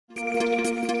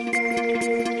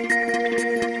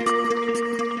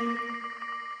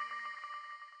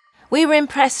We were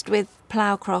impressed with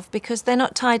Ploughcroft because they're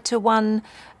not tied to one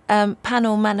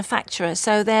panel manufacturer,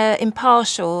 so they're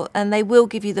impartial and they will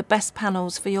give you the best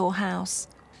panels for your house.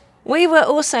 We were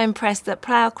also impressed that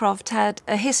Ploughcroft had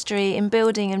a history in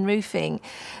building and roofing,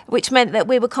 which meant that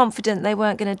we were confident they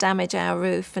weren't going to damage our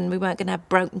roof and we weren't going to have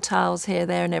broken tiles here,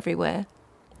 there and everywhere.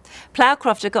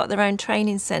 Ploughcroft have got their own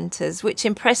training centres, which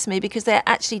impressed me because they're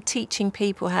actually teaching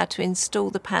people how to install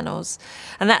the panels,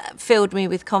 and that filled me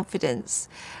with confidence.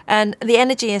 And the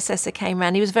energy assessor came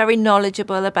round. He was very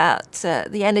knowledgeable about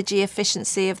the energy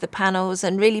efficiency of the panels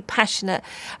and really passionate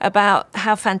about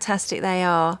how fantastic they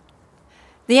are.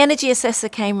 The energy assessor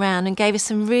came round and gave us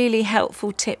some really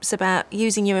helpful tips about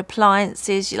using your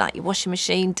appliances, like your washing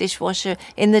machine, dishwasher,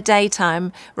 in the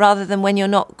daytime rather than when you're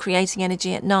not creating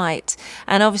energy at night.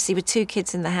 And obviously with 2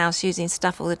 kids in the house using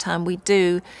stuff all the time, we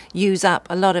do use up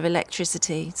a lot of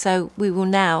electricity. So we will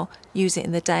now use it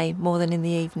in the day more than in the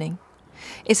evening.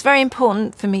 It's very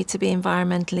important for me to be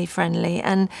environmentally friendly,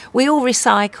 and we all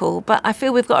recycle, but I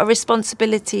feel we've got a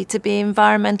responsibility to be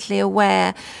environmentally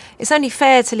aware. It's only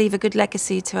fair to leave a good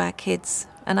legacy to our kids,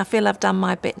 and I feel I've done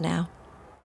my bit now.